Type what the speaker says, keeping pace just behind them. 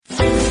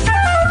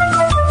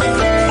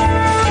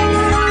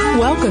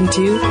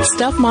Welcome to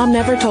Stuff Mom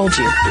Never Told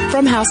You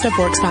from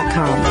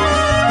HowStuffWorks.com.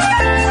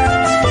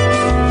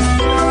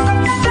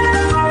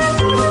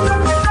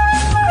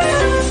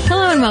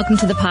 Welcome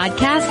to the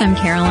podcast. I'm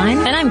Caroline.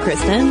 And I'm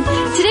Kristen.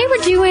 Today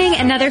we're doing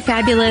another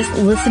fabulous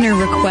listener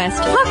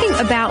request talking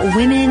about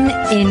women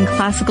in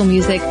classical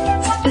music,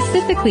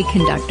 specifically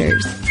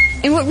conductors.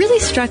 And what really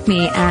struck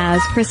me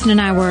as Kristen and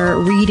I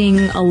were reading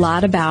a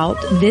lot about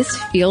this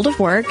field of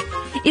work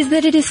is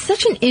that it is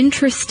such an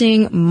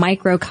interesting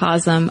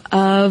microcosm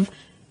of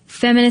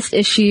feminist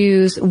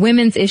issues,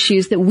 women's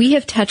issues that we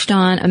have touched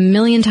on a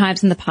million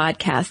times in the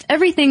podcast.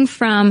 Everything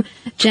from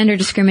gender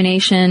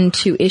discrimination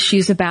to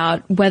issues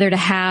about whether to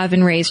have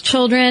and raise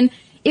children.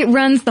 It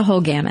runs the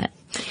whole gamut.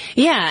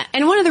 Yeah,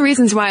 and one of the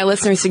reasons why a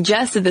listener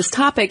suggested this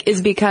topic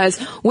is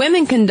because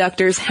women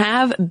conductors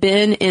have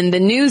been in the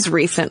news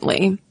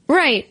recently.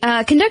 Right.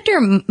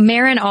 Conductor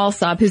Maren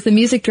Alsop, who's the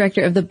music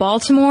director of the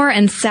Baltimore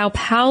and Sao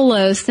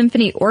Paulo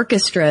Symphony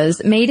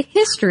Orchestras, made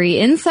history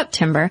in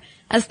September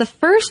as the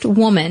first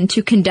woman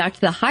to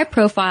conduct the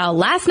high-profile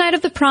Last Night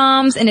of the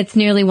Proms in its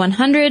nearly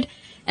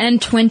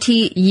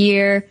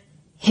 120-year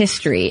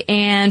history.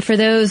 And for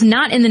those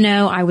not in the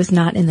know, I was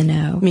not in the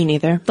know. Me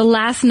neither. The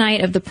Last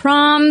Night of the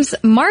Proms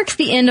marks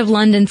the end of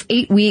London's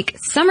 8-week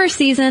summer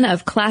season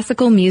of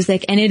classical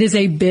music, and it is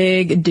a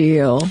big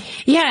deal.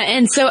 Yeah,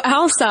 and so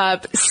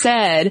Alsop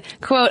said,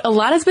 quote, "A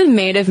lot has been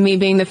made of me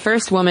being the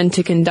first woman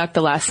to conduct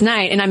the last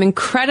night, and I'm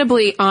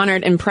incredibly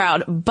honored and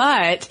proud.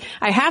 But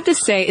I have to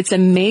say it's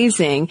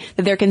amazing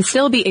that there can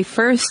still be a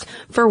first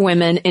for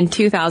women in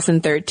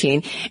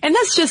 2013. And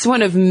that's just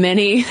one of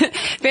many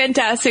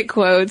fantastic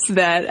quotes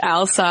that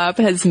Alsop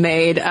has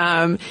made,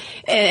 and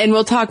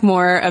we'll talk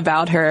more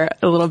about her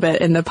a little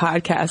bit in the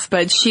podcast.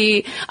 But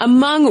she,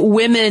 among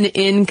women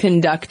in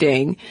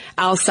conducting,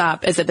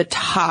 Alsop is at the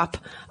top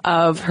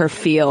of her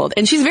field.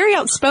 And she's very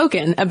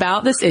outspoken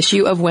about this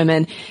issue of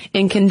women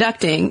in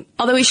conducting.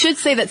 Although we should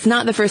say that's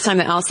not the first time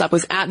that Alsop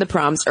was at the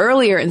Proms.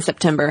 Earlier in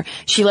September,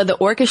 she led the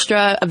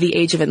orchestra of the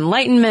Age of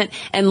Enlightenment,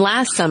 and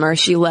last summer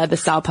she led the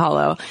Sao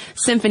Paulo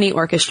Symphony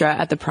Orchestra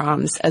at the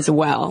Proms as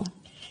well.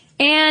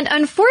 And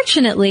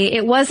unfortunately,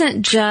 it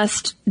wasn't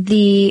just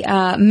the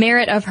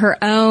merit of her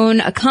own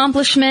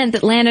accomplishment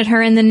that landed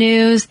her in the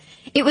news.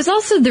 It was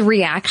also the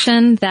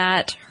reaction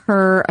that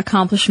her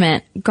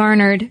accomplishment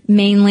garnered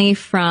mainly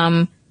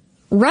from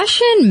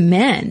Russian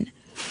men.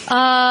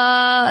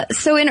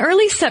 So in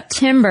early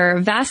September,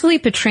 Vasily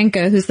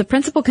Petrenko, who's the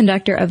principal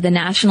conductor of the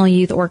National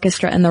Youth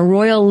Orchestra and the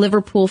Royal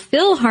Liverpool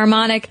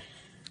Philharmonic,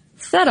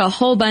 said a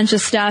whole bunch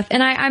of stuff,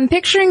 and I'm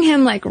picturing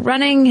him like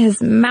running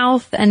his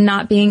mouth and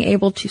not being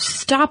able to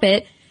stop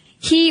it.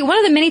 One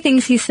of the many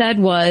things he said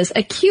was,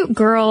 a cute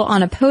girl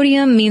on a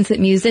podium means that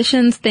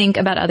musicians think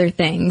about other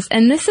things.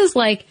 And this is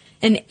like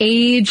an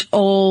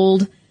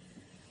age-old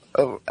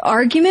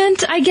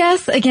argument, I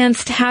guess,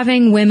 against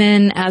having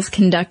women as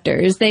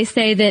conductors. They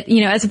say that,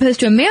 as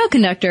opposed to a male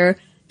conductor,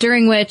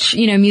 during which,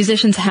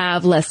 musicians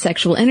have less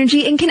sexual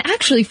energy and can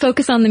actually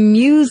focus on the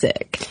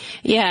music.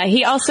 Yeah,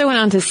 he also went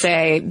on to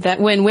say that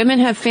when women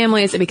have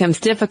families, it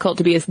becomes difficult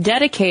to be as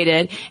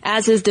dedicated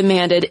as is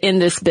demanded in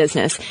this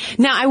business.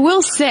 Now, I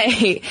will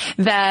say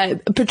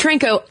that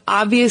Petrenko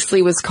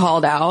obviously was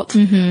called out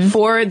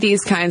for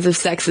these kinds of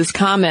sexist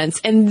comments,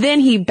 and then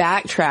he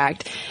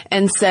backtracked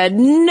and said,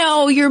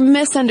 no, you're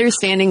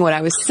misunderstanding what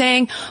I was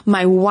saying.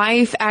 My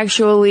wife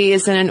actually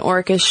is in an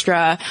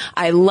orchestra.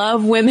 I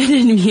love women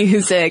in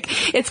music.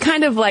 It's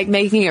kind of like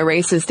making a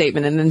racist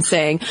statement and then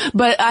saying,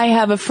 but I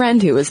have a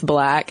friend who is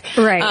black.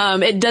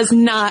 Right. It does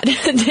not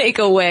take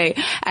away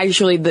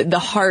actually the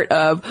heart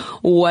of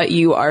what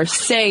you are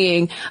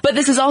saying. But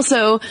this is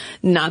also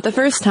not the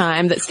first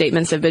time that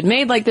statements have been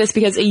made like this,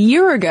 because a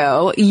year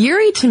ago,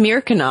 Yuri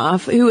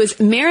Tamirkanov, who was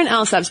Maren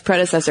Alsop's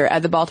predecessor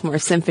at the Baltimore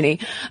Symphony,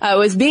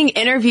 was being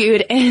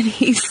interviewed, and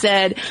he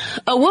said,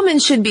 a woman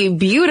should be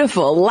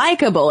beautiful,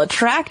 likable,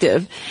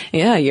 attractive.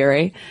 Yeah,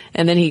 Yuri.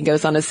 And then he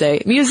goes on to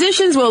say,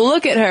 musicians will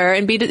look at her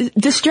and be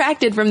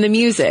distracted from the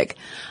music.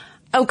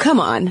 Oh,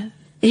 come on.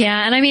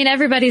 Yeah, and I mean,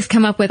 everybody's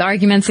come up with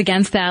arguments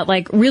against that,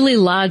 like really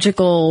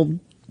logical,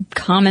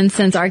 common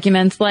sense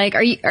arguments. Like,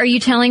 are you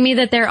telling me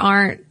that there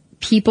aren't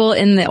people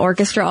in the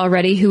orchestra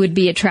already who would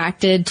be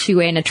attracted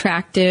to an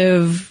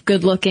attractive,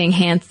 good-looking,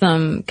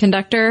 handsome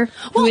conductor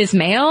who is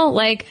male?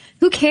 Like,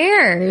 who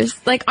cares?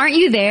 Like, aren't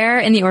you there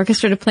in the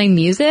orchestra to play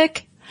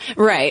music?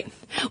 Right.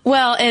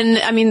 Well, and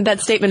I mean,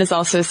 that statement is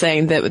also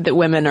saying that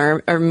women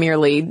are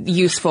merely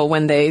useful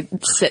when they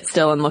sit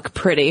still and look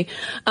pretty.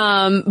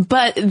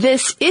 But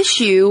this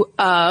issue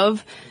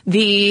of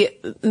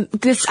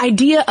this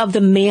idea of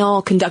the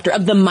male conductor,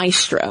 of the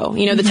maestro,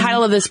 the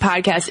title of this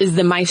podcast is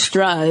The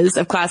Maestras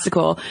of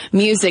Classical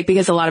Music,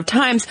 because a lot of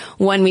times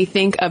when we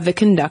think of the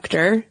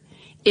conductor,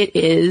 it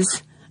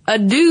is a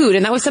dude.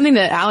 And that was something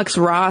that Alex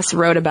Ross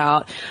wrote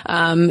about,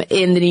 in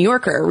the New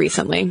Yorker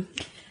recently.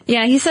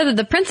 Yeah, he said that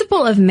the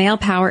principle of male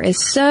power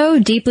is so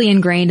deeply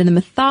ingrained in the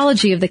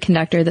mythology of the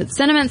conductor that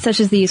sentiments such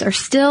as these are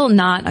still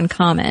not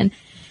uncommon.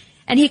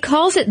 And he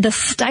calls it the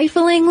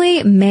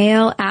stiflingly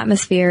male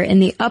atmosphere in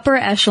the upper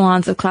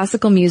echelons of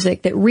classical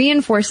music that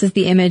reinforces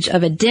the image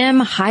of a dim,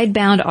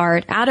 hidebound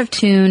art out of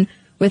tune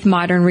with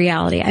modern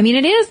reality. I mean,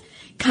 it is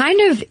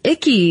kind of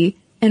icky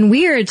and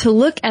weird to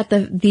look at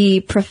the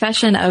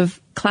profession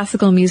of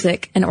classical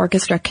music and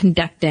orchestra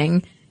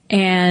conducting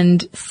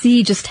and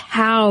see just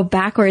how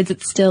backwards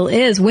it still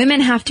is.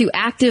 Women have to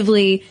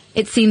actively,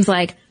 it seems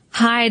like,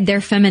 hide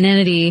their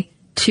femininity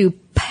to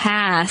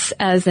pass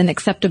as an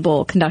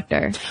acceptable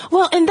conductor.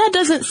 Well, and that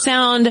doesn't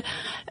sound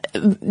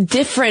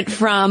different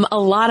from a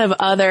lot of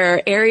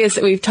other areas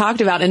that we've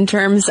talked about in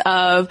terms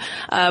of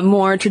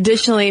more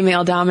traditionally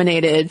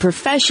male-dominated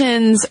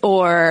professions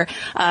or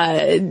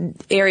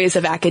areas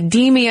of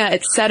academia,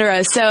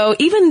 etc. So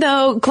even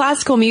though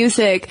classical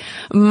music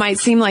might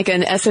seem like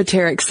an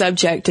esoteric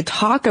subject to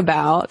talk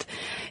about,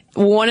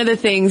 one of the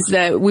things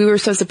that we were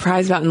so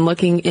surprised about in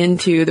looking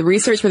into the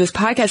research for this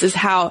podcast is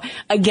how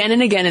again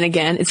and again and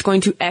again it's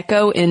going to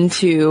echo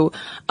into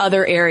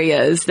other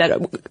areas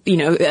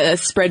that,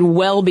 spread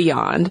well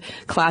beyond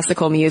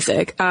classical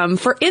music.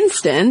 For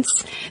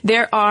instance,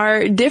 there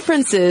are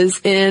differences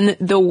in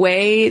the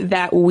way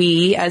that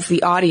we as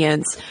the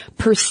audience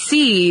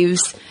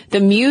perceives the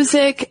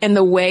music and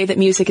the way that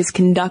music is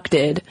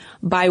conducted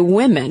by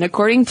women,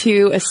 according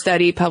to a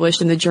study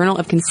published in the Journal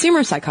of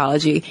Consumer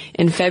Psychology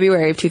in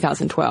February of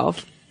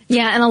 2012.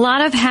 Yeah, and a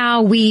lot of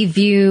how we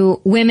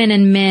view women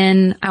and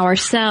men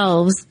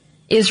ourselves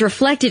is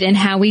reflected in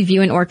how we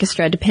view an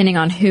orchestra, depending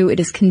on who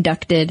it is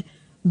conducted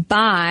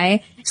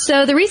by.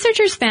 So the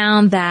researchers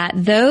found that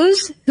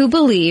those who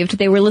believed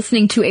they were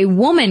listening to a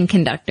woman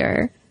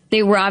conductor,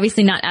 they were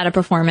obviously not at a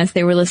performance,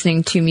 they were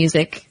listening to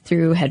music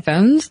through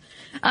headphones.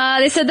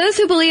 They said those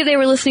who believed they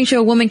were listening to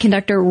a woman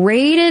conductor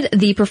rated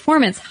the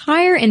performance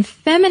higher in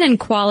feminine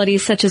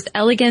qualities such as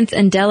elegance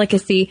and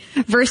delicacy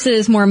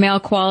versus more male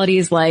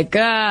qualities like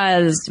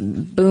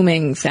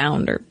booming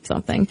sound or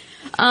something.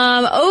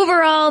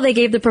 Overall, they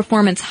gave the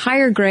performance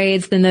higher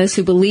grades than those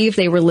who believed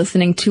they were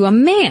listening to a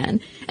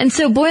man. And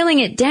so boiling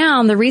it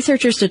down, the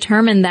researchers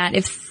determined that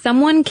if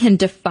someone can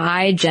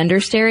defy gender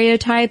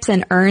stereotypes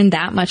and earn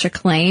that much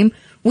acclaim,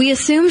 we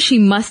assume she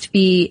must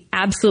be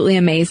absolutely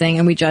amazing,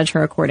 and we judge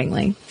her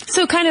accordingly.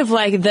 So kind of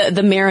like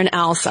the Marin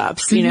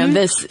Alsops,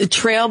 this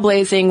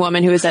trailblazing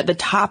woman who is at the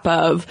top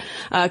of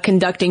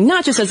conducting,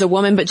 not just as a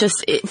woman, but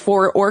just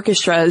for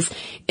orchestras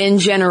in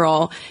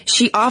general.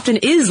 She often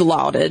is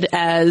lauded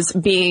as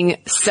being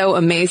so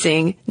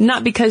amazing,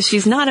 not because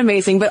she's not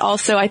amazing, but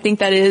also I think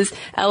that is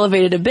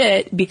elevated a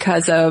bit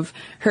because of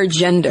her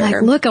gender.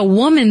 Like, look, a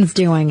woman's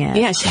doing it.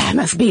 Yeah, she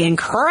must be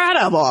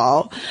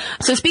incredible.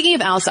 So speaking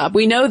of Alsop,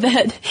 we know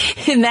that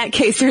in that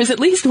case there's at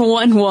least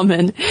one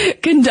woman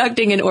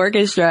conducting an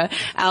orchestra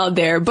out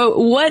there. But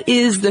what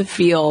is the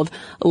field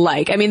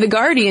like? I mean, the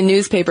Guardian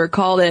newspaper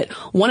called it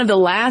one of the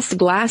last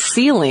glass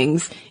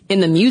ceilings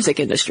in the music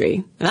industry.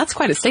 And that's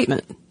quite a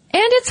statement. And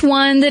it's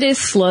one that is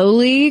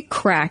slowly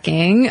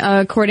cracking,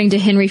 according to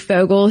Henry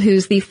Fogel,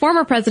 who's the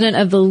former president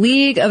of the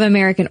League of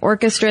American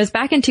Orchestras.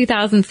 Back in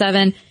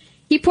 2007,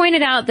 he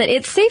pointed out that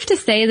it's safe to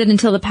say that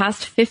until the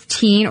past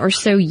 15 or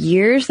so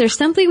years, there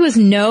simply was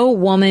no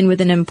woman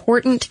with an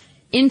important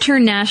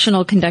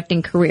international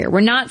conducting career. We're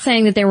not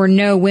saying that there were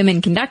no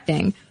women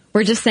conducting.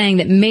 We're just saying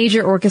that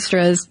major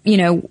orchestras,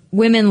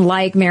 women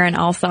like Marin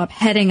Alsop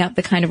heading up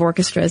the kind of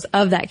orchestras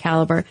of that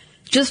caliber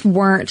just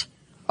weren't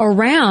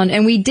around.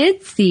 And we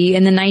did see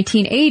in the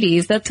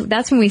 1980s,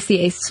 that's when we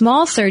see a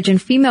small surge in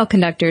female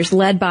conductors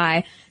led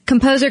by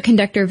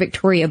composer-conductor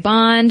Victoria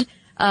Bond,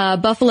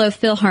 Buffalo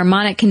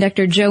Philharmonic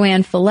conductor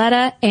Joanne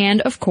Falletta,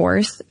 and, of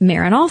course,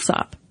 Marin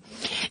Alsop.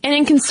 And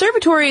in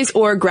conservatories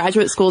or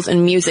graduate schools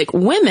in music,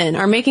 women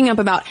are making up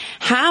about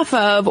half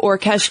of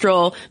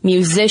orchestral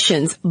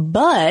musicians,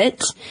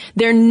 but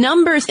their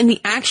numbers in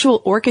the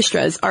actual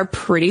orchestras are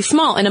pretty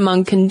small. And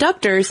among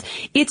conductors,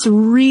 it's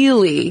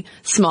really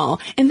small.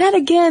 And that,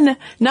 again,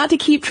 not to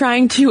keep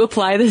trying to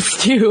apply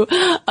this to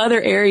other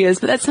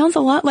areas, but that sounds a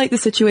lot like the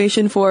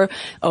situation for,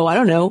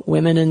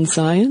 women in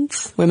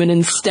science, women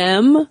in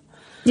STEM.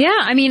 Yeah,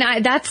 I mean,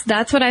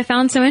 that's what I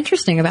found so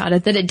interesting about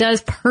it, that it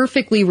does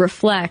perfectly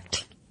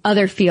reflect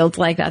other fields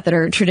like that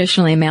are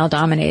traditionally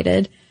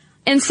male-dominated.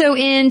 And so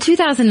in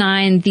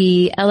 2009,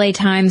 the LA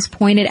Times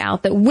pointed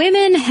out that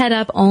women head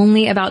up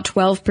only about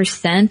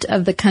 12%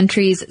 of the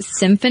country's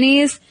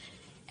symphonies.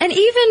 And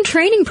even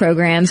training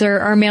programs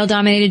are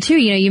male-dominated too.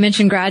 You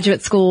mentioned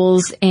graduate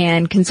schools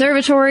and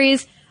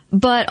conservatories,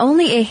 but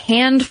only a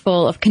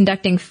handful of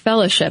conducting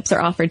fellowships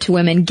are offered to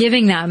women,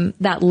 giving them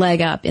that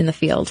leg up in the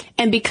field.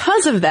 And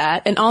because of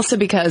that, and also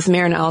because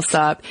Marin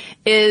Alsop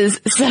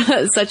is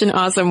such an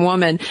awesome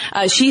woman,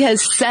 she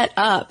has set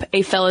up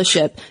a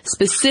fellowship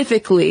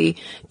specifically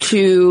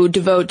to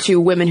devote to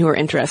women who are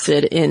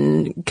interested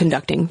in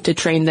conducting, to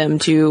train them,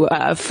 to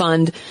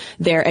fund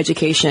their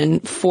education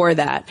for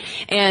that.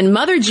 And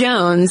Mother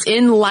Jones,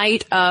 in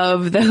light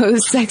of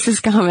those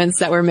sexist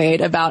comments that were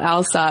made about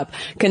Alsop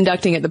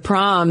conducting at the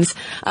prom,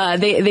 proms,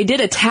 they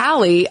did a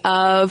tally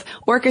of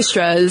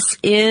orchestras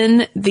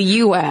in the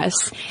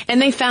U.S.,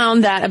 and they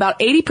found that about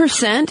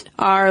 80%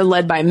 are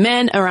led by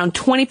men, around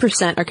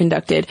 20% are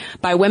conducted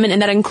by women,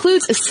 and that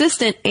includes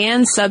assistant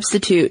and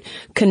substitute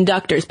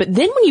conductors. But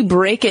then when you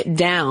break it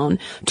down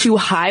to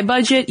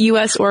high-budget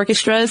U.S.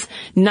 orchestras,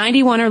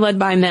 91 are led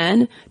by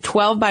men,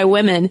 12 by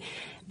women.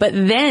 But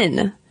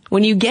then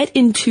when you get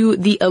into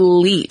the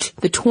elite,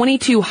 the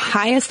 22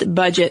 highest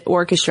budget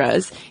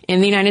orchestras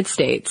in the United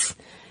States,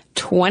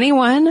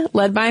 21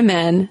 led by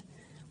men,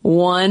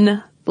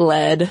 1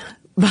 led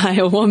by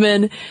a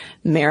woman,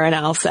 Marin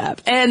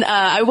Alsop. And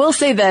I will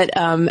say that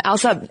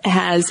Alsop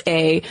has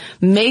a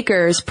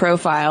maker's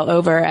profile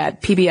over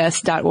at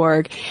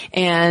pbs.org,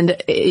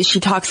 and she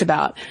talks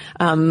about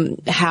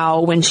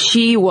how when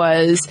she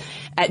was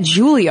at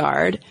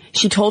Juilliard,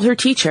 she told her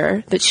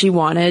teacher that she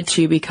wanted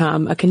to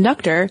become a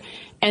conductor,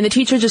 and the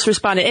teacher just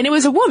responded, and it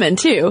was a woman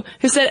too,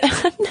 who said,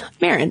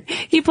 Marin,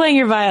 keep playing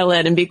your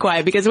violin and be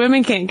quiet because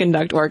women can't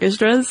conduct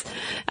orchestras.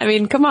 I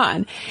mean, come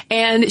on.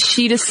 And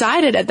she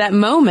decided at that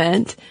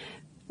moment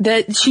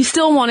that she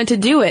still wanted to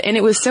do it. And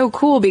it was so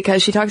cool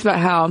because she talks about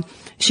how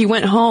she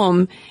went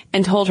home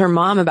and told her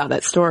mom about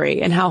that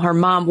story and how her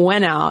mom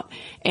went out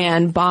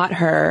and bought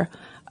her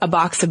a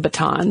box of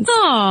batons.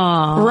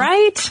 Aww.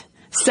 Right?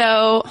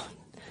 So,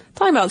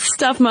 talking about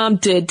stuff mom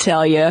did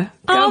tell you.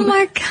 Oh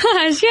my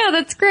gosh. Yeah,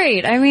 that's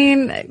great. I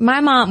mean, my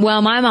mom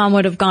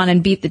would have gone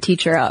and beat the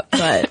teacher up,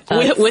 but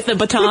with a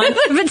baton. With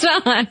a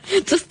baton.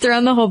 Just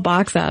throwing the whole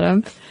box at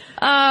him.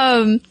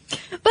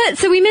 But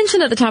so we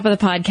mentioned at the top of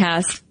the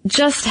podcast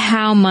just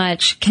how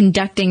much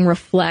conducting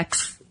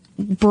reflects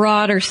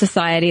broader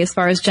society as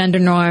far as gender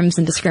norms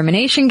and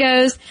discrimination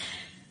goes.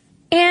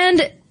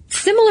 And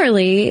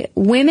similarly,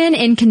 women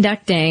in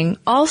conducting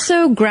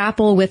also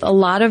grapple with a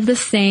lot of the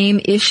same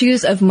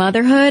issues of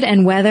motherhood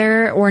and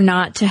whether or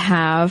not to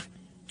have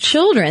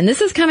children.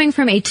 This is coming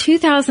from a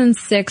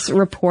 2006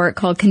 report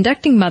called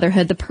Conducting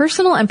Motherhood, the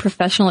Personal and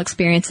Professional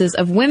Experiences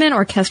of Women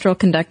Orchestral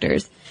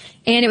Conductors.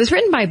 And it was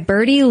written by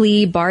Bertie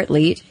Lee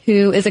Bartlett,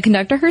 who is a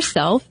conductor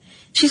herself.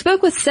 She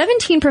spoke with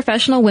 17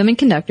 professional women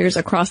conductors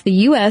across the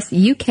U.S.,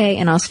 U.K.,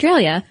 and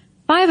Australia,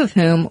 5 of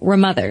whom were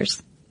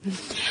mothers.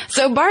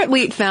 So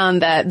Bartlett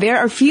found that there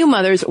are few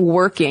mothers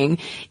working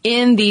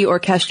in the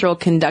orchestral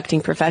conducting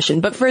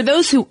profession, but for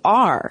those who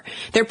are,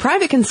 their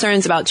private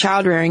concerns about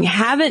child rearing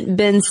haven't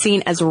been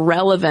seen as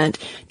relevant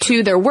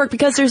to their work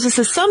because there's this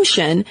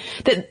assumption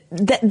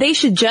that they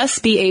should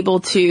just be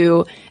able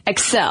to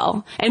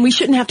excel and we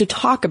shouldn't have to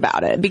talk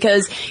about it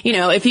because, you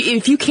know, if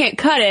you can't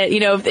cut it, you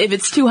know, if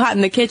it's too hot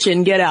in the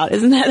kitchen, get out.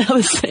 Isn't that how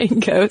the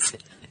saying goes?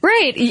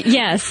 Right.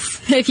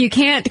 Yes. If you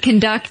can't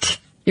conduct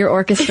your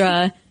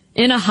orchestra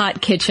in a hot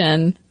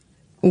kitchen,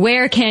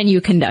 where can you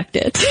conduct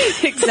it?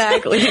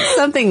 Exactly.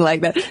 Something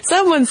like that.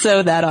 Someone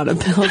sew that on a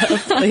pillow,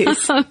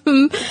 please.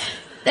 And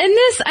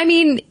this, I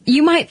mean,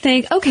 you might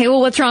think, okay,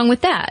 well, what's wrong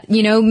with that?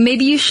 You know,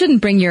 maybe you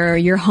shouldn't bring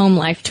your home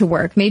life to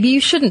work. Maybe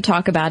you shouldn't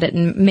talk about it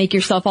and make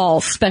yourself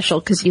all special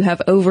because you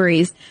have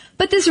ovaries.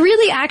 But this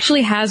really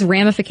actually has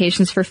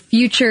ramifications for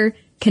future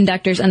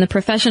conductors and the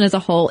profession as a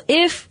whole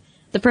if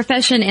the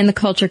profession and the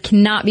culture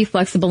cannot be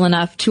flexible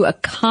enough to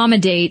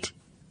accommodate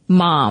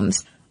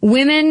moms.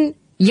 Women,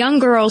 young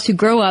girls who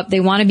grow up, they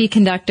want to be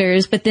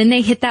conductors, but then they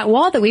hit that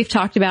wall that we've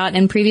talked about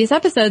in previous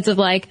episodes of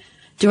like,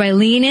 do I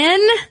lean in?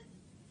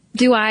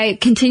 Do I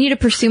continue to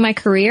pursue my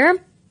career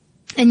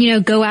and, you know,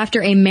 go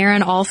after a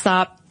Marin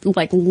Alsop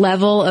like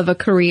level of a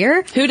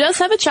career? Who does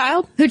have a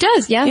child? Who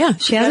does? Yes. Yeah.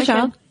 She has a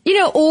child. You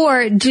know,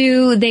 or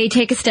do they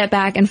take a step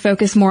back and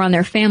focus more on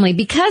their family?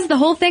 Because the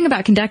whole thing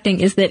about conducting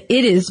is that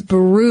it is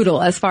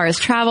brutal as far as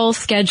travel,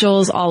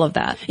 schedules, all of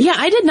that. Yeah,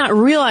 I did not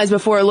realize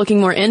before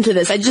looking more into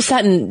this, it just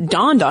hadn't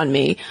dawned on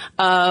me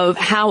of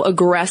how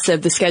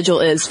aggressive the schedule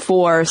is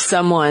for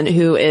someone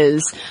who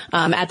is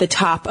at the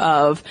top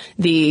of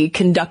the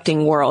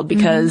conducting world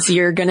because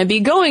you're going to be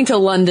going to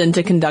London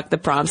to conduct the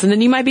proms and then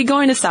you might be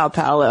going to Sao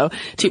Paulo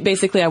to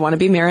basically I want to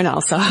be Marin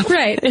Alsop.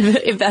 Right.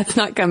 if that's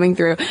not coming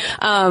through.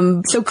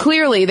 So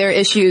clearly there are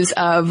issues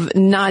of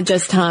not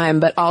just time,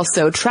 but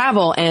also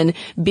travel and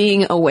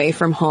being away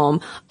from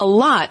home a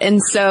lot.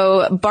 And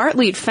so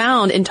Bartlett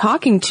found in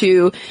talking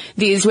to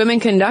these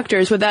women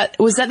conductors was that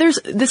there's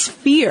this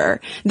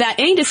fear that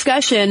any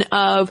discussion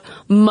of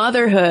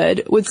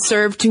motherhood would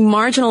serve to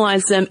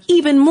marginalize them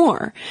even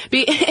more.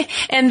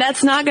 And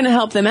that's not going to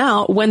help them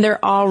out when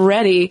they're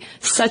already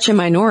such a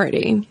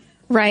minority.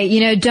 Right.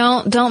 You know,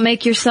 don't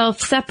make yourself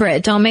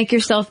separate. Don't make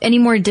yourself any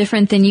more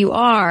different than you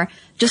are.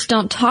 Just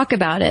don't talk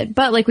about it.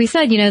 But like we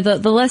said, you know,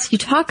 the less you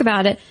talk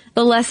about it,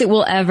 the less it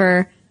will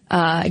ever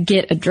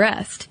get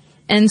addressed.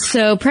 And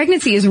so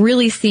pregnancy is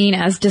really seen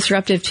as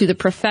disruptive to the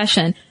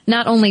profession,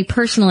 not only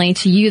personally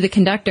to you, the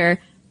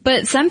conductor,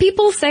 but some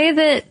people say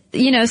that,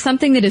 you know,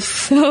 something that is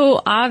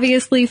so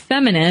obviously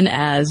feminine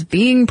as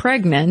being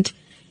pregnant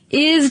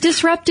is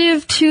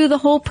disruptive to the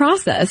whole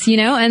process, you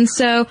know? And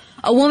so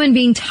a woman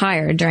being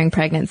tired during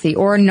pregnancy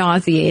or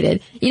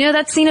nauseated, you know,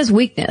 that's seen as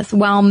weakness.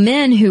 While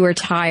men who are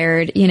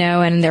tired, you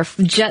know, and they're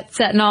jet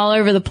setting all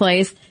over the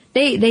place,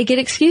 they get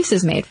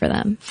excuses made for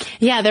them.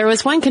 Yeah, there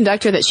was one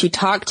conductor that she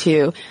talked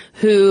to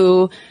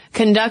who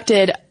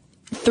conducted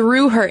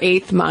through her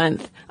 8th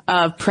month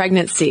of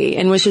pregnancy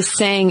and was just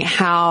saying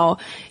how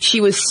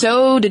she was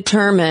so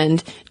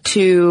determined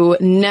to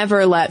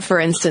never let, for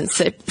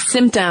instance,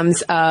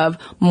 symptoms of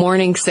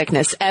morning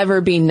sickness ever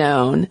be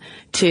known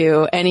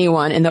to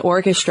anyone in the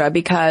orchestra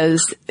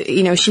because,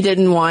 you know, she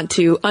didn't want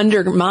to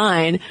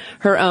undermine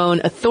her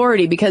own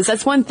authority, because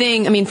that's one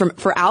thing, I mean,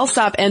 for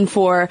Alsop and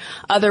for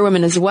other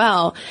women as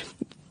well,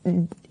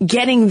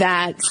 getting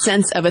that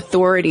sense of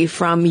authority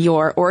from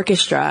your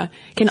orchestra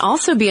can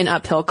also be an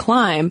uphill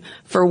climb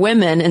for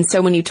women. And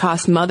so when you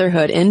toss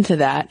motherhood into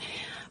that,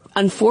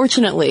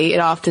 unfortunately, it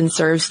often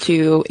serves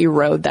to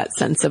erode that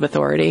sense of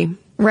authority.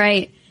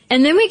 Right.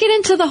 And then we get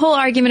into the whole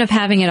argument of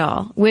having it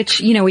all,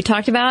 which, you know, we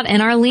talked about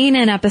in our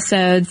lean-in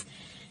episodes.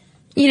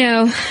 You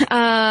know,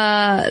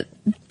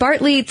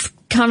 Bartlett's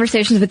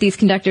conversations with these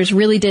conductors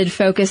really did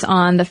focus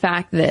on the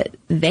fact that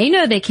they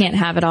know they can't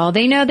have it all.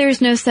 They know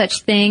there's no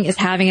such thing as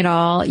having it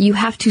all. You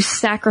have to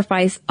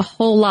sacrifice a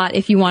whole lot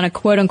if you want to,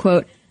 quote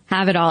unquote,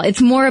 have it all.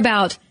 It's more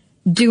about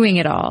doing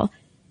it all.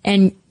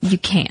 And you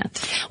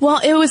can't. Well,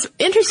 it was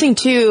interesting,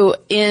 too,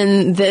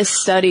 in this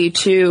study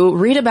to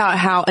read about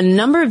how a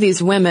number of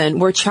these women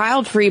were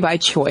child-free by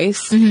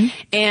choice,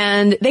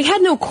 and they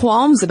had no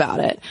qualms about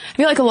it. I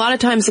feel like a lot of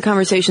times the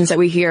conversations that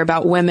we hear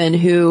about women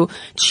who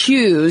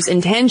choose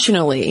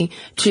intentionally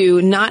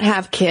to not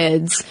have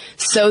kids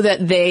so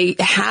that they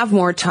have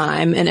more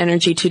time and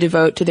energy to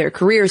devote to their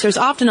careers, there's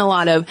often a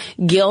lot of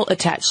guilt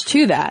attached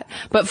to that.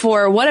 But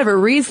for whatever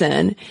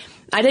reason,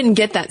 I didn't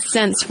get that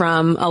sense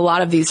from a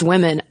lot of these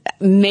women,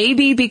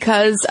 maybe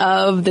because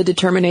of the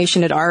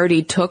determination it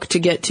already took to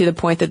get to the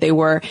point that they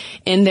were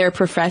in their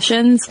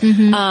professions.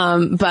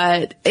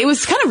 But it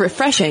was kind of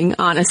refreshing,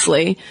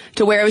 honestly,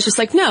 to where it was just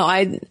like, no,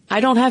 I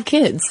don't have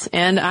kids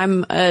and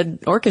I'm an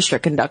orchestra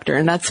conductor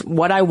and that's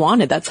what I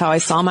wanted. That's how I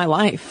saw my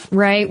life.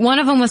 Right. One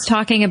of them was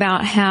talking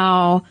about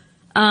how,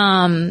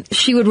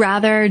 she would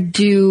rather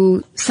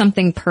do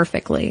something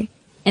perfectly.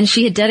 And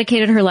she had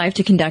dedicated her life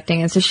to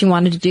conducting, and so she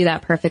wanted to do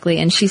that perfectly.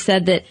 And she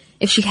said that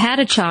if she had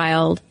a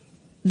child,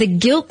 the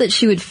guilt that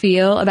she would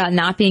feel about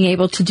not being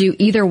able to do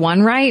either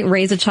one right,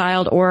 raise a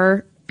child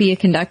or be a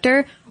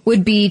conductor,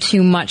 would be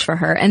too much for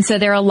her. And so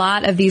there are a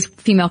lot of these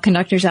female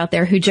conductors out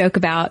there who joke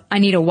about, I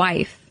need a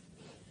wife.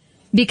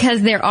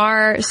 Because there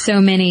are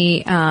so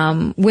many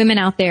women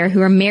out there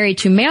who are married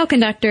to male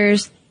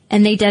conductors,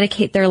 and they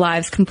dedicate their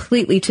lives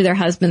completely to their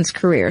husband's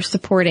career,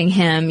 supporting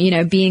him, you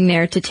know, being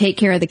there to take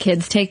care of the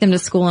kids, take them to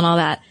school and all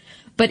that.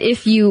 But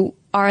if you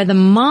are the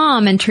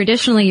mom and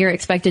traditionally you're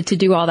expected to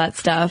do all that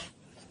stuff,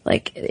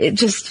 like,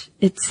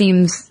 it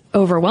seems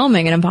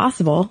overwhelming and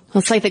impossible.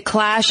 It's like the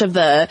clash of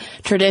the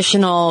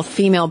traditional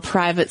female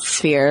private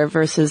sphere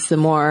versus the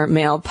more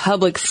male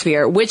public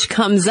sphere, which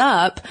comes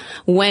up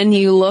when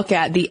you look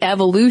at the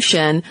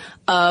evolution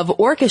of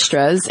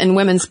orchestras and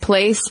women's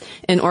place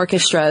in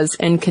orchestras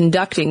and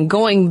conducting,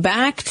 going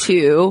back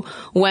to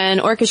when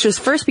orchestras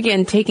first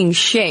began taking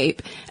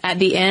shape at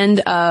the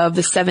end of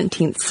the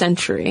 17th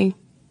century.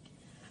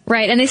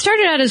 Right, and they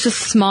started out as just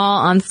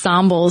small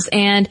ensembles,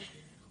 and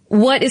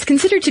what is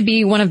considered to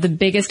be one of the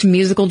biggest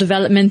musical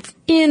developments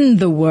in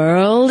the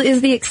world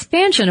is the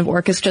expansion of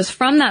orchestras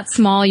from that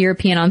small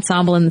European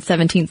ensemble in the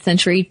 17th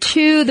century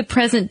to the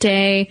present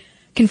day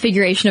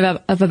configuration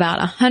of about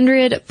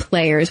 100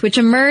 players, which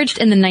emerged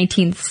in the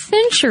 19th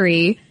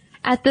century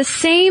at the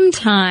same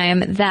time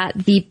that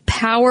the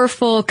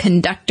powerful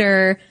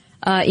conductor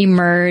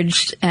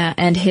emerged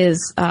and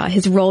his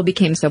role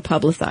became so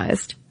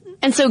publicized.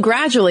 And so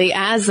gradually,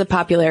 as the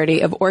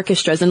popularity of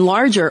orchestras and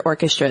larger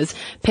orchestras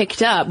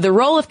picked up, the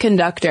role of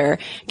conductor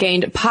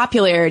gained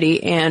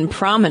popularity and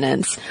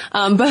prominence.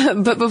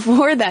 But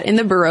before that, in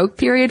the Baroque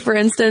period, for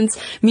instance,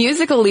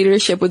 musical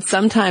leadership would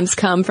sometimes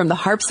come from the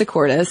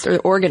harpsichordist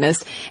or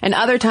organist, and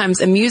other times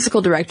a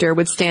musical director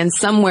would stand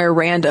somewhere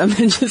random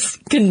and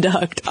just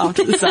conduct off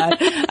to the side.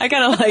 I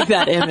kind of like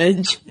that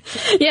image.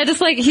 Yeah,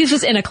 just like he's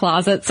just in a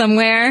closet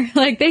somewhere.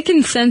 Like, they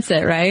can sense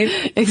it,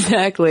 right?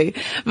 Exactly.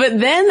 But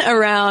then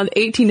around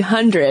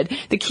 1800,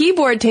 the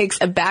keyboard takes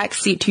a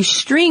backseat to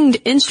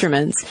stringed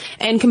instruments,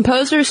 and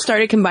composers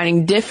started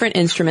combining different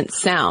instrument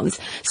sounds.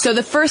 So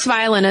the first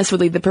violinist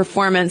would lead the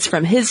performance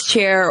from his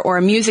chair, or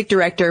a music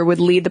director would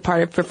lead the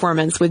part of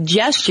performance with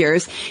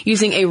gestures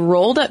using a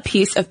rolled up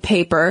piece of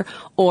paper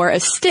or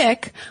a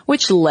stick,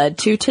 which led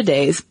to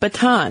today's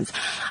batons.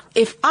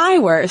 If I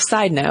were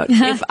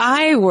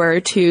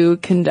to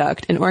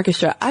conduct an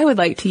orchestra, I would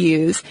like to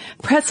use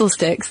pretzel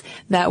sticks.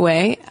 That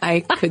way I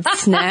could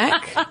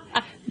snack,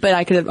 but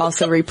I could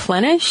also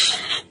replenish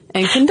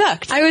and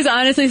conduct. I was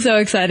honestly so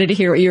excited to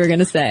hear what you were going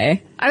to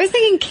say. I was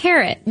thinking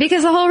carrot,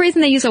 because the whole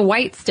reason they use a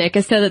white stick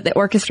is so that the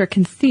orchestra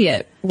can see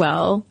it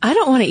well. I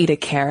don't want to eat a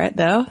carrot,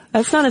 though.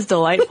 That's not as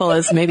delightful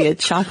as maybe a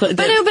chocolate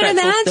dip. But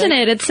imagine stick.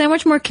 it. It's so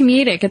much more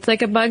comedic. It's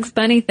like a Bugs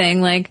Bunny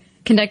thing. Like,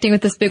 conducting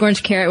with this big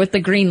orange carrot with the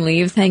green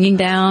leaves hanging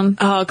down.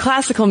 Oh,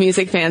 classical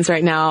music fans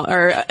right now,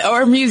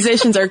 or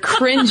musicians are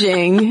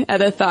cringing at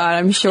the thought,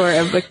 I'm sure,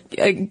 of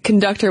a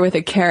conductor with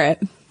a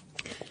carrot.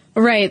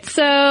 Right.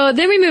 So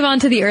then we move on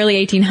to the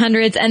early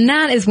 1800s, and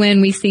that is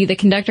when we see the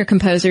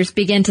conductor-composers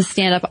begin to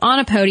stand up on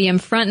a podium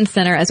front and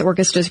center as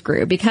orchestras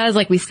grew. Because,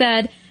 like we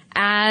said,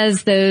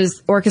 as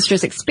those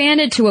orchestras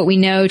expanded to what we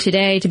know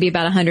today to be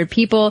about 100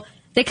 people,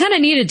 they kind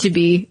of needed to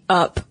be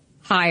up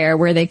higher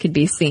where they could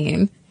be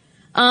seen.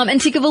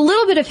 And to give a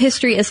little bit of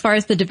history as far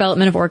as the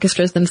development of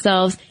orchestras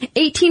themselves,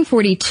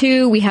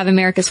 1842, we have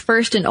America's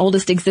first and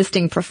oldest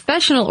existing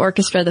professional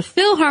orchestra, the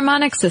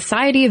Philharmonic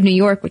Society of New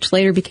York, which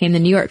later became the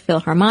New York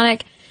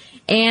Philharmonic.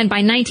 And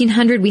by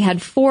 1900, we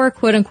had 4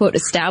 quote-unquote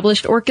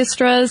established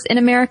orchestras in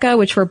America,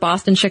 which were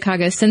Boston,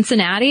 Chicago,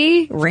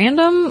 Cincinnati,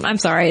 random? I'm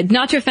sorry,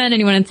 not to offend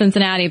anyone in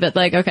Cincinnati, but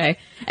okay.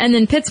 And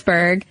then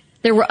Pittsburgh.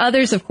 There were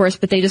others, of course,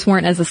 but they just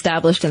weren't as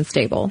established and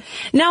stable.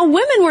 Now,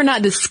 women were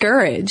not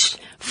discouraged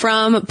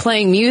from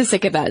playing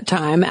music at that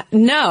time.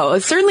 No,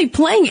 certainly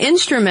playing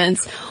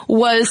instruments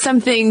was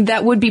something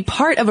that would be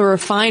part of a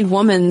refined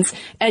woman's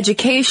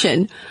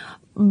education,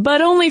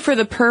 but only for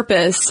the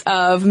purpose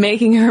of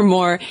making her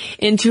more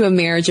into a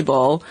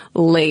marriageable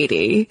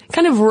lady.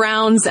 Kind of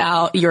rounds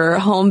out your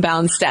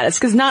homebound status,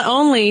 because not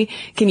only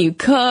can you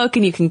cook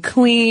and you can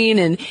clean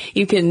and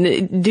you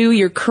can do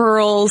your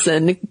curls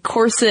and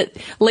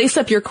lace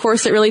up your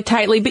corset really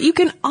tightly, but you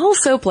can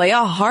also play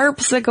a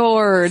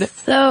harpsichord.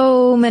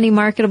 So many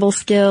marketable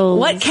skills.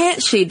 What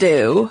can't she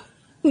do?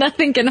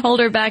 Nothing can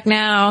hold her back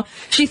now.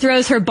 She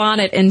throws her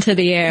bonnet into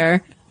the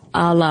air,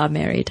 a la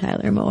Mary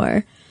Tyler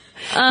Moore.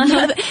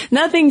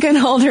 Nothing can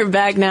hold her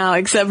back now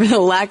except for the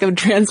lack of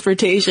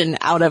transportation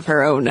out of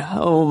her own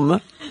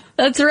home.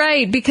 That's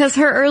right, because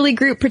her early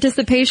group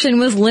participation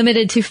was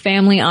limited to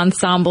family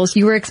ensembles.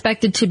 You were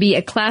expected to be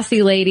a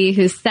classy lady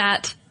who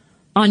sat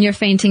on your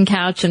fainting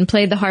couch and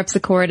played the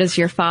harpsichord as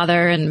your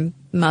father and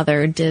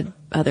mother did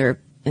other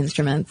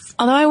instruments.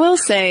 Although I will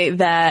say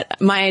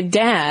that my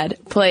dad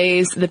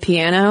plays the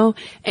piano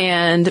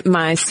and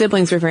my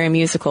siblings were very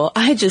musical.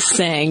 I just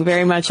sang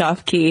very much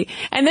off key.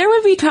 And there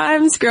would be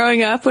times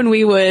growing up when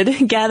we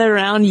would gather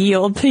around ye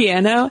old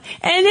piano,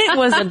 and it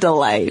was a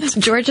delight.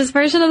 George's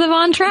version of the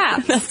Von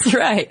Trapp. That's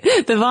right.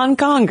 The Von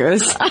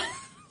Congas.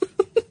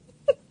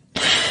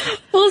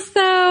 Well,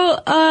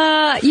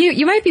 so,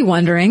 you might be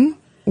wondering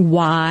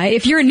why,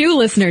 if you're a new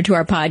listener to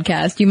our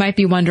podcast, you might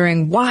be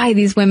wondering why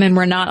these women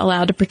were not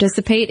allowed to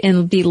participate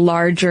in the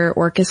larger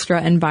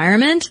orchestra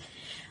environment.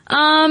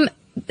 An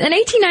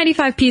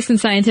 1895 piece in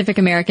Scientific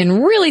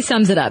American really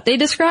sums it up. They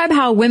describe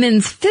how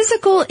women's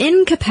physical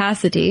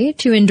incapacity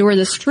to endure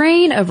the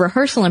strain of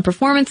rehearsal and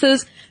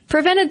performances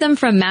prevented them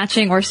from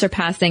matching or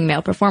surpassing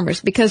male performers.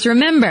 Because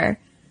remember,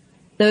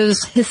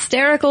 those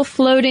hysterical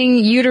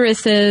floating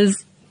uteruses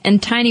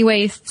and tiny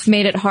waists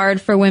made it hard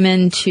for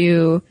women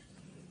to,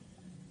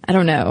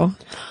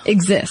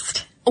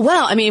 exist.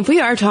 Well, I mean, if we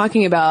are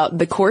talking about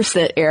the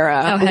corset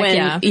era,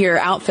 when your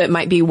outfit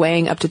might be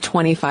weighing up to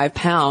 25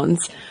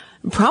 pounds,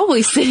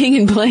 probably sitting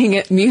and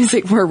playing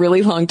music for a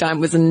really long time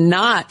was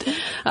not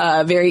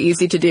very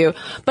easy to do.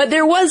 But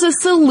there was a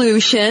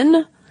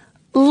solution.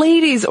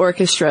 Ladies'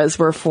 orchestras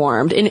were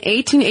formed. In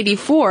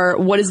 1884,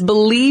 what is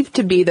believed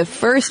to be the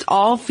first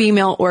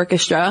all-female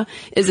orchestra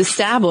is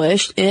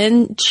established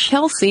in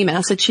Chelsea,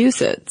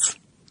 Massachusetts.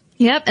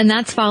 Yep, and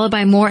that's followed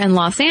by more in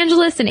Los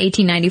Angeles in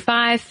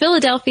 1895,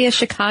 Philadelphia,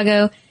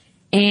 Chicago,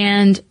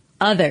 and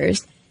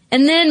others.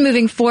 And then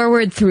moving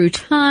forward through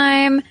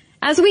time,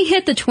 as we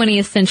hit the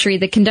 20th century,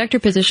 the conductor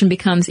position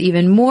becomes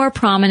even more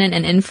prominent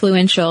and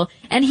influential,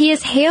 and he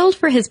is hailed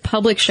for his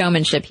public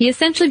showmanship. He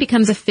essentially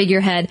becomes a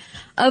figurehead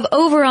of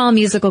overall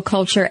musical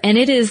culture, and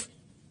it is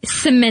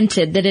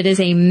cemented that it is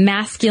a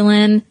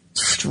masculine,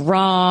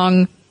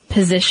 strong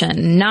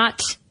position,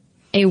 not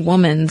a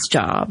woman's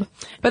job.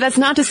 But that's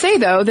not to say,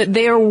 though, that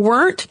there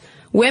weren't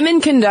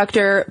women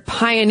conductor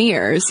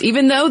pioneers.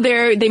 Even though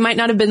they might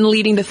not have been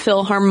leading the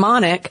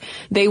Philharmonic,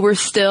 they were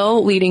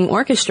still leading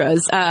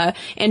orchestras.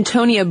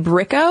 Antonia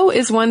Bricco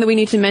is one that we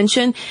need to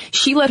mention.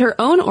 She led her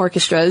own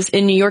orchestras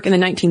in New York in the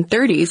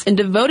 1930s and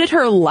devoted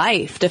her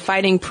life to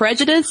fighting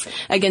prejudice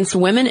against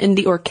women in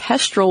the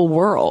orchestral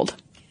world.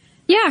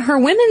 Yeah, her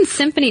women's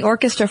symphony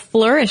orchestra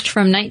flourished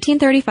from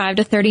 1935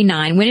 to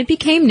 39 when it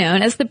became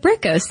known as the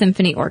Bricco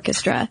Symphony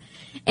Orchestra.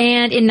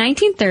 And in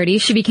 1930,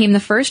 she became the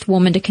first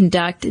woman to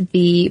conduct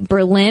the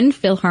Berlin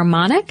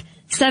Philharmonic.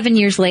 7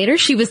 years later,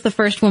 she was the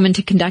first woman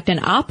to conduct an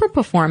opera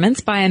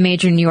performance by a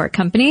major New York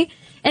company.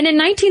 And in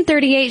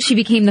 1938, she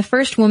became the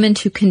first woman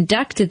to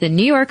conduct the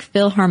New York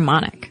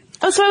Philharmonic.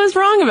 Oh, so I was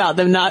wrong about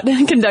them not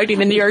conducting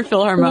the New York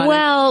Philharmonic.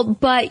 Well,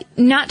 but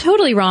not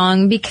totally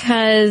wrong,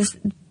 because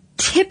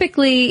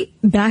typically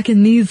back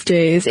in these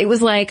days, it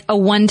was like a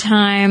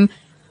one-time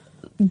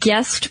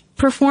guest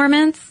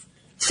performance.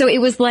 So it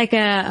was like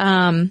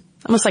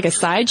almost like a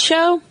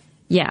sideshow?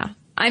 Yeah.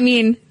 I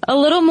mean, a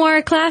little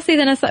more classy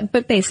than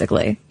but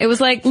basically. It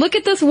was like, look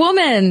at this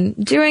woman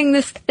doing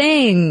this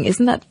thing.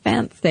 Isn't that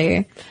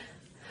fancy?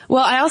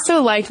 Well, I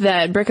also liked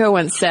that Bricko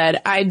once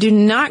said, I do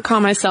not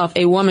call myself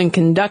a woman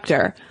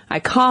conductor.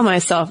 I call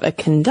myself a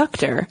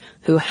conductor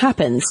who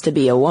happens to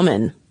be a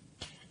woman.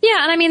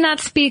 Yeah, and I mean, that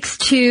speaks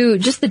to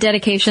just the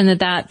dedication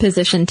that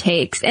position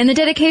takes, and the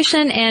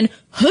dedication and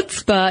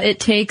chutzpah it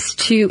takes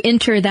to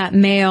enter that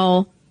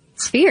male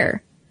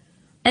sphere.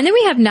 And then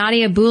we have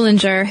Nadia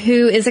Boulanger,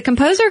 who is a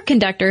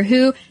composer-conductor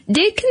who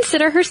did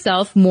consider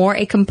herself more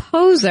a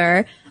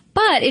composer,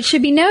 but it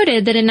should be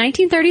noted that in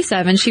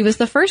 1937, she was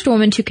the first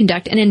woman to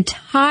conduct an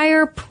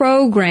entire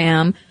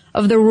program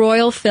of the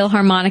Royal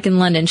Philharmonic in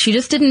London. She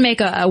just didn't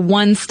make a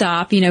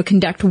one-stop,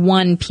 conduct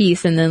one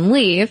piece and then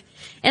leave.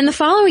 And the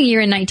following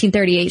year in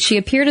 1938, she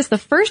appeared as the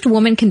first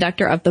woman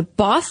conductor of the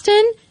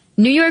Boston,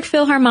 New York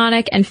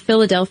Philharmonic, and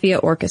Philadelphia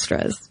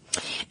orchestras.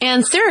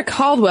 And Sarah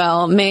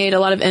Caldwell made a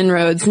lot of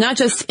inroads, not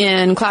just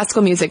in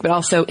classical music, but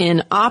also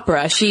in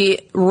opera.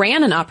 She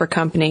ran an opera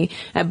company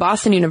at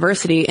Boston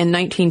University in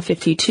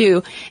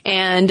 1952,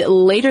 and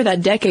later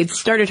that decade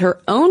started her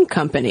own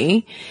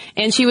company,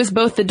 and she was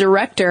both the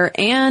director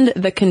and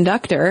the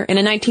conductor. And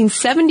in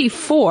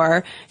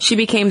 1974, she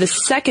became the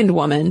second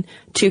woman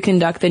to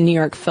conduct the New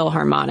York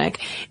Philharmonic.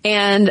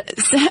 And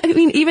I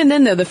mean, even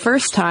then though, the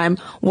first time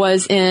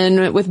was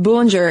with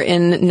Boulanger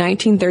in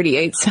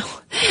 1938. So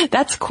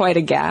that's quite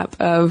a gap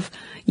of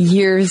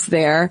years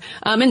there.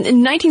 In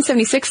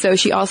 1976 though,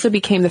 she also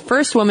became the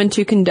first woman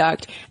to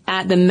conduct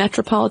at the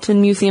Metropolitan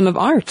Museum of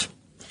Art.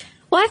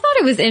 Well, I thought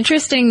it was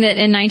interesting that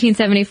in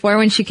 1974,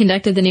 when she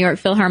conducted the New York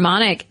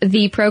Philharmonic,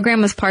 the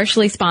program was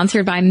partially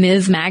sponsored by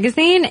Ms.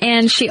 Magazine,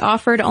 and she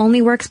offered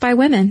only works by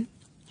women.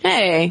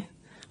 Hey.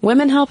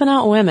 Women helping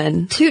out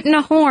women. Tooting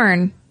a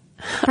horn.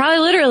 Probably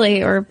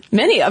literally, or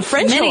a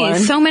French horn.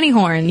 So many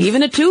horns.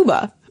 Even a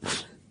tuba.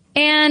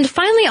 And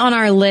finally on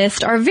our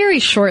list, our very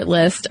short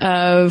list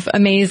of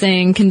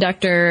amazing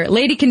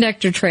lady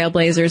conductor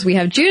trailblazers, we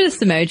have Judith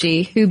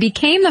Samoji, who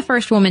became the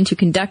first woman to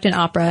conduct an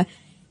opera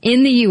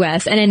in the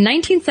U.S. And in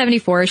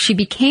 1974, she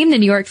became the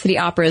New York City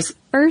Opera's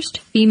first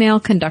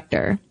female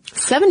conductor.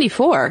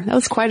 74. That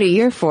was quite a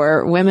year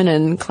for women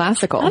in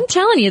classical. I'm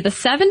telling you, the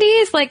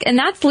 70s, and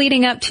that's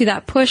leading up to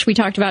that push we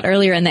talked about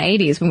earlier in the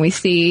 80s when we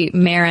see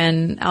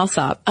Marin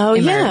Alsop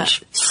emerge.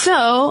 Yeah.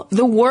 So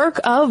the work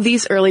of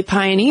these early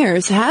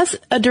pioneers has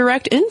a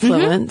direct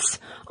influence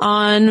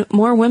on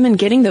more women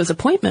getting those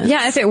appointments.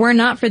 Yeah, if it were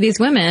not for these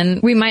women,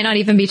 we might not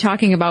even be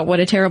talking about what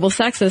a terrible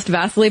sexist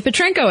Vasily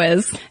Petrenko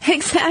is.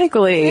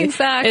 Exactly.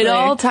 It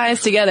all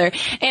ties together.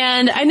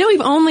 And I know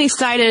we've only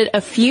cited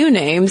a few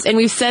names, and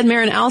we've said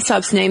Marin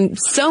Alsop's name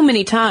so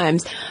many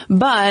times,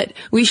 but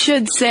we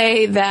should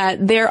say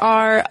that there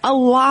are a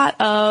lot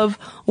of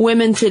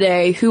women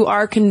today who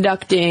are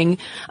conducting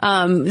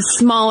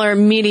smaller,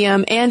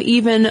 medium, and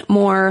even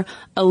more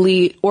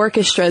elite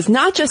orchestras,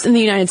 not just in the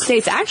United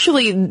States.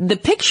 Actually, the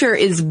picture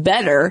is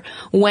better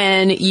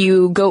when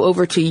you go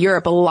over to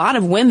Europe. A lot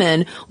of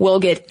women will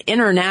get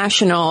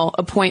international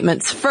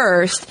appointments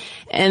first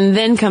and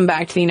then come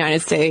back to the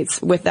United States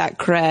with that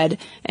cred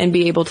and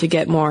be able to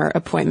get more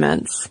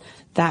appointments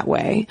that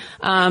way.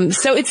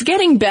 So it's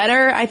getting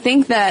better. I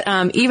think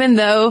that even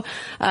though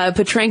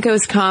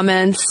Petrenko's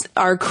comments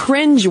are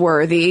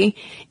cringeworthy,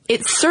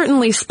 it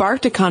certainly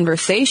sparked a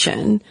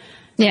conversation.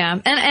 Yeah,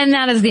 and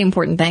that is the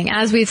important thing.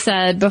 As we've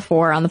said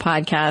before on the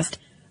podcast,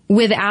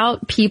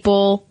 without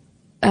people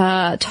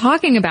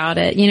talking about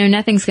it,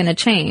 nothing's going to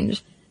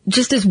change.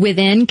 Just as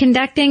within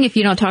conducting, if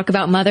you don't talk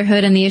about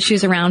motherhood and the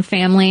issues around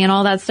family and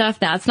all that stuff,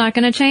 that's not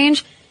going to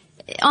change.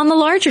 On the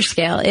larger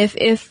scale,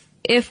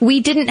 if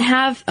we didn't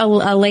have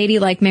a lady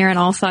like Marin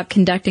Alsop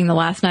conducting the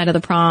last night of the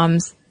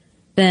proms,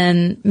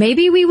 then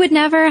maybe we would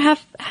never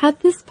have had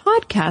this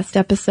podcast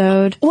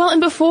episode. Well,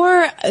 and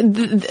before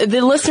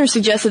the listener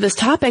suggested this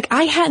topic,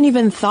 I hadn't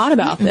even thought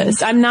about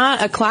this. I'm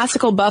not a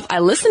classical buff. I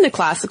listen to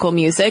classical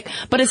music,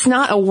 but it's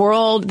not a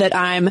world that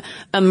I'm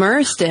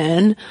immersed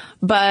in.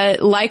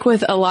 But like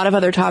with a lot of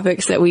other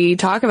topics that we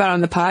talk about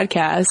on the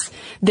podcast,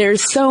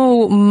 there's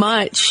so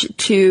much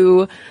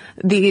to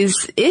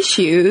these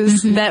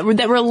issues that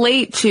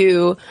relate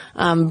to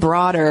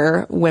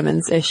broader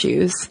women's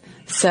issues.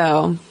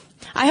 So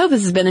I hope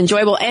this has been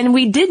enjoyable. And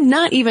we did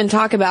not even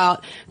talk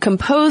about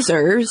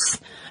composers.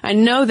 I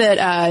know that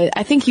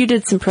I think you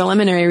did some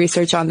preliminary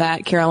research on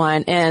that,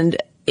 Caroline, and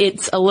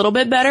it's a little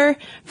bit better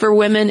for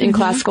women in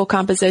classical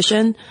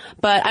composition.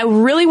 But I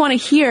really want to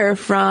hear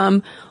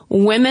from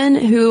women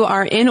who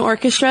are in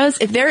orchestras.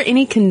 If there are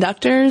any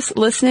conductors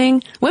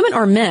listening, women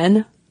or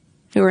men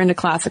who are into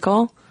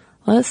classical,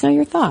 let us know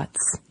your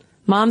thoughts.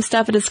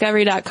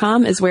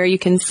 momstuff@discovery.com is where you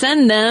can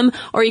send them,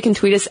 or you can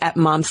tweet us at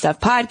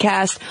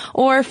momstuffpodcast,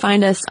 or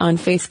find us on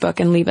Facebook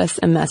and leave us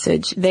a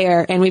message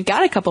there. And we've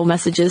got a couple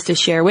messages to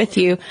share with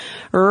you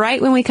right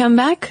when we come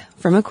back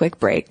from a quick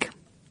break.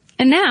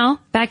 And now,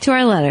 back to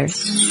our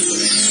letters.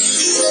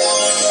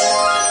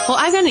 Well,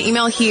 I got an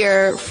email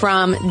here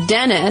from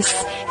Dennis,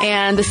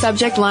 and the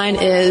subject line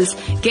is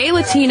Gay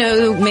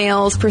Latino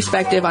Males'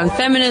 Perspective on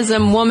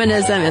Feminism,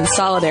 Womanism, and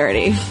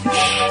Solidarity.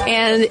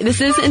 And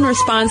this is in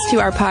response to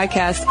our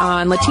podcast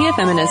on Latina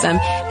feminism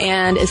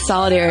and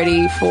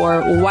solidarity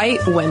for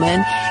white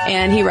women.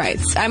 And he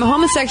writes, I'm a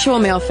homosexual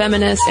male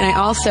feminist, and I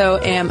also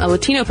am a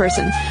Latino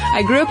person.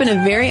 I grew up in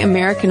a very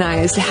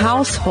Americanized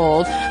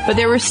household, but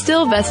there were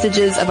still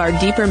vestiges of our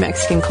deeper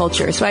Mexican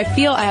culture. So I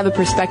feel I have a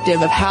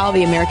perspective of how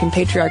the American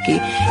patriarchy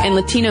and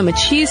Latino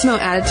machismo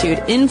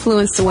attitude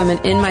influenced the women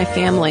in my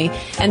family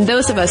and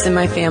those of us in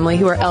my family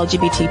who are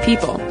LGBT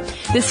people.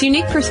 This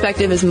unique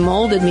perspective has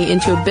molded me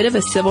into a bit of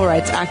a civil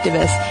rights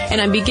activist,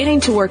 and I'm beginning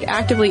to work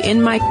actively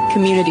in my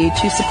community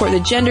to support the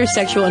gender,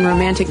 sexual, and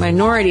romantic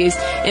minorities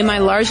in my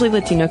largely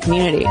Latino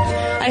community.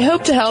 I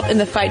hope to help in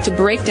the fight to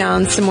break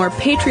down some more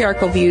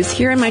patriarchal views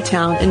here in my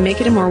town and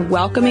make it a more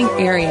welcoming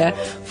area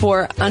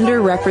for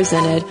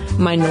underrepresented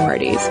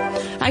minorities.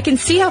 I can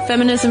see how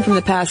feminism from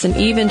the past and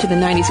even to the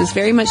 90s was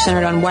very much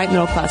centered on white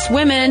middle-class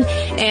women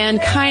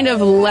and kind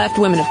of left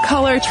women of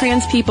color,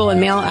 trans people,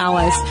 and male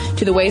allies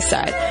to the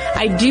wayside.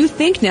 I do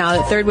think now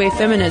that third-wave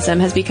feminism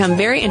has become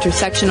very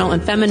intersectional,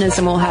 and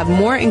feminism will have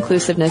more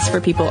inclusiveness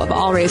for people of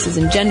all races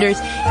and genders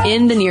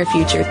in the near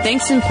future,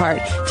 thanks in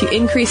part to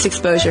increased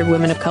exposure of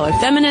women of color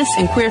feminists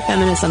and queer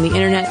feminists on the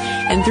internet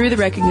and through the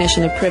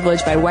recognition of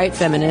privilege by white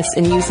feminists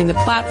in using the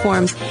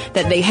platforms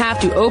that they have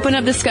to open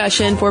up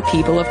discussion for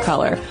people of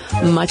color,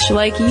 much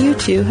like you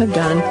two have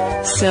done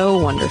so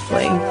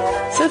wonderfully.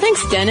 So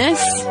thanks, Dennis.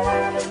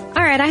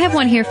 All right, I have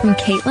one here from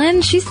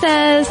Caitlin. She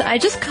says, I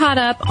just caught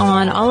up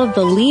on all of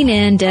the Lean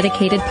In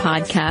dedicated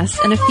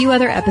podcasts and a few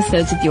other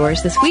episodes of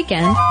yours this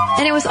weekend,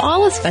 and it was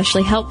all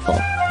especially helpful.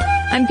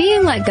 I'm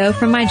being let go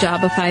from my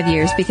job of 5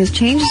 years because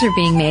changes are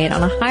being made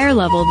on a higher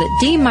level that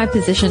deem my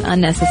position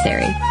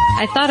unnecessary.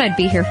 I thought I'd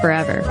be here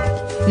forever.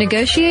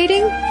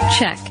 Negotiating?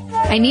 Check.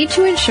 I need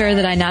to ensure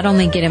that I not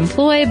only get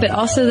employed, but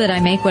also that I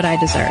make what I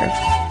deserve.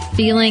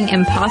 Feeling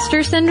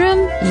imposter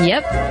syndrome?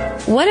 Yep.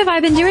 What have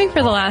I been doing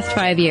for the last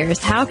 5 years?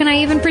 How can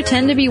I even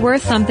pretend to be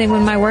worth something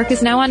when my work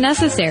is now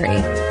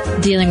unnecessary?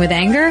 Dealing with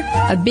anger?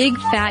 A big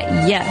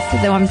fat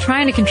yes, though I'm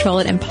trying to control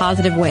it in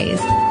positive ways.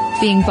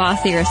 Being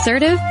bossy or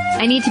assertive?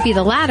 I need to be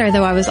the latter,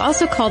 though I was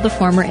also called the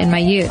former in my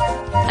youth.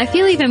 I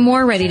feel even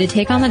more ready to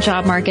take on the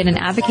job market and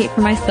advocate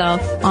for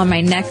myself on my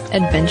next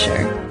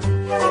adventure.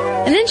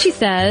 And then she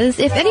says,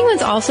 if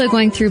anyone's also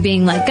going through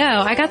being let go,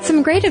 I got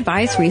some great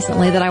advice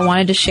recently that I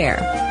wanted to share.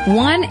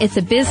 1, it's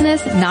a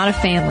business, not a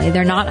family.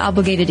 They're not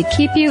obligated to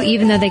keep you,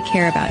 even though they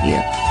care about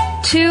you.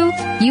 2,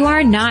 you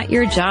are not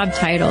your job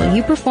title.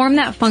 You perform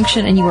that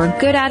function and you are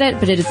good at it,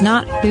 but it is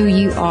not who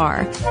you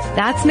are.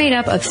 That's made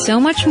up of so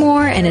much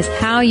more and is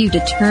how you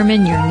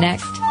determine your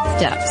next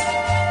steps.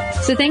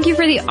 So thank you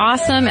for the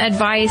awesome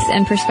advice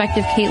and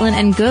perspective, Caitlin,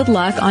 and good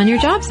luck on your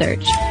job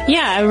search.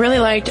 Yeah, I really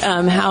liked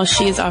how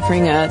she's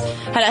offering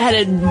had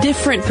a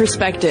different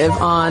perspective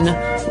on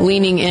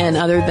leaning in,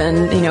 other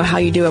than how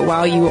you do it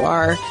while you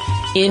are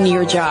in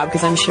your job,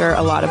 because I'm sure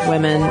a lot of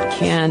women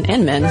can,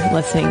 and men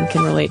listening,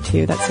 can relate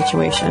to that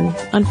situation.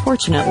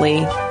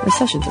 Unfortunately,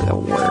 recessions are the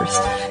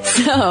worst.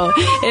 So,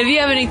 if you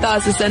have any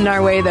thoughts to send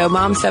our way, though,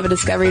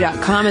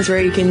 momstuff@discovery.com is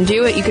where you can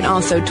do it. You can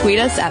also tweet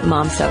us at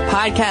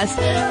momstuffpodcast.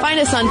 Find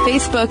us on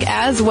Facebook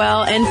as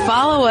well, and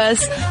follow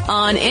us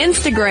on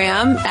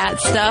Instagram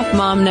at Stuff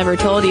Mom Never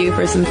Told You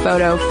for some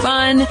photo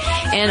fun.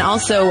 And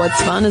also,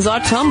 what's fun is our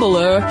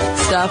Tumblr,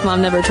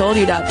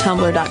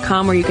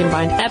 stuffmomnevertoldyou.tumblr.com, where you can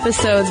find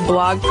episodes,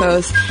 blog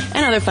posts,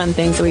 and other fun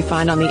things that we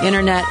find on the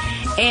internet.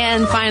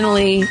 And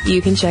finally,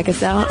 you can check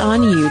us out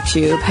on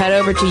YouTube. Head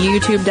over to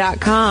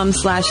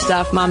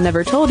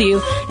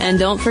youtube.com/stuffmomnevertoldyou, and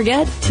don't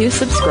forget to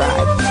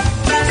subscribe.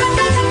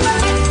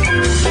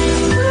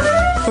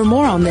 For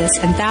more on this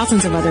and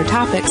thousands of other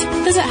topics,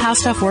 visit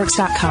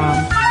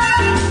howstuffworks.com.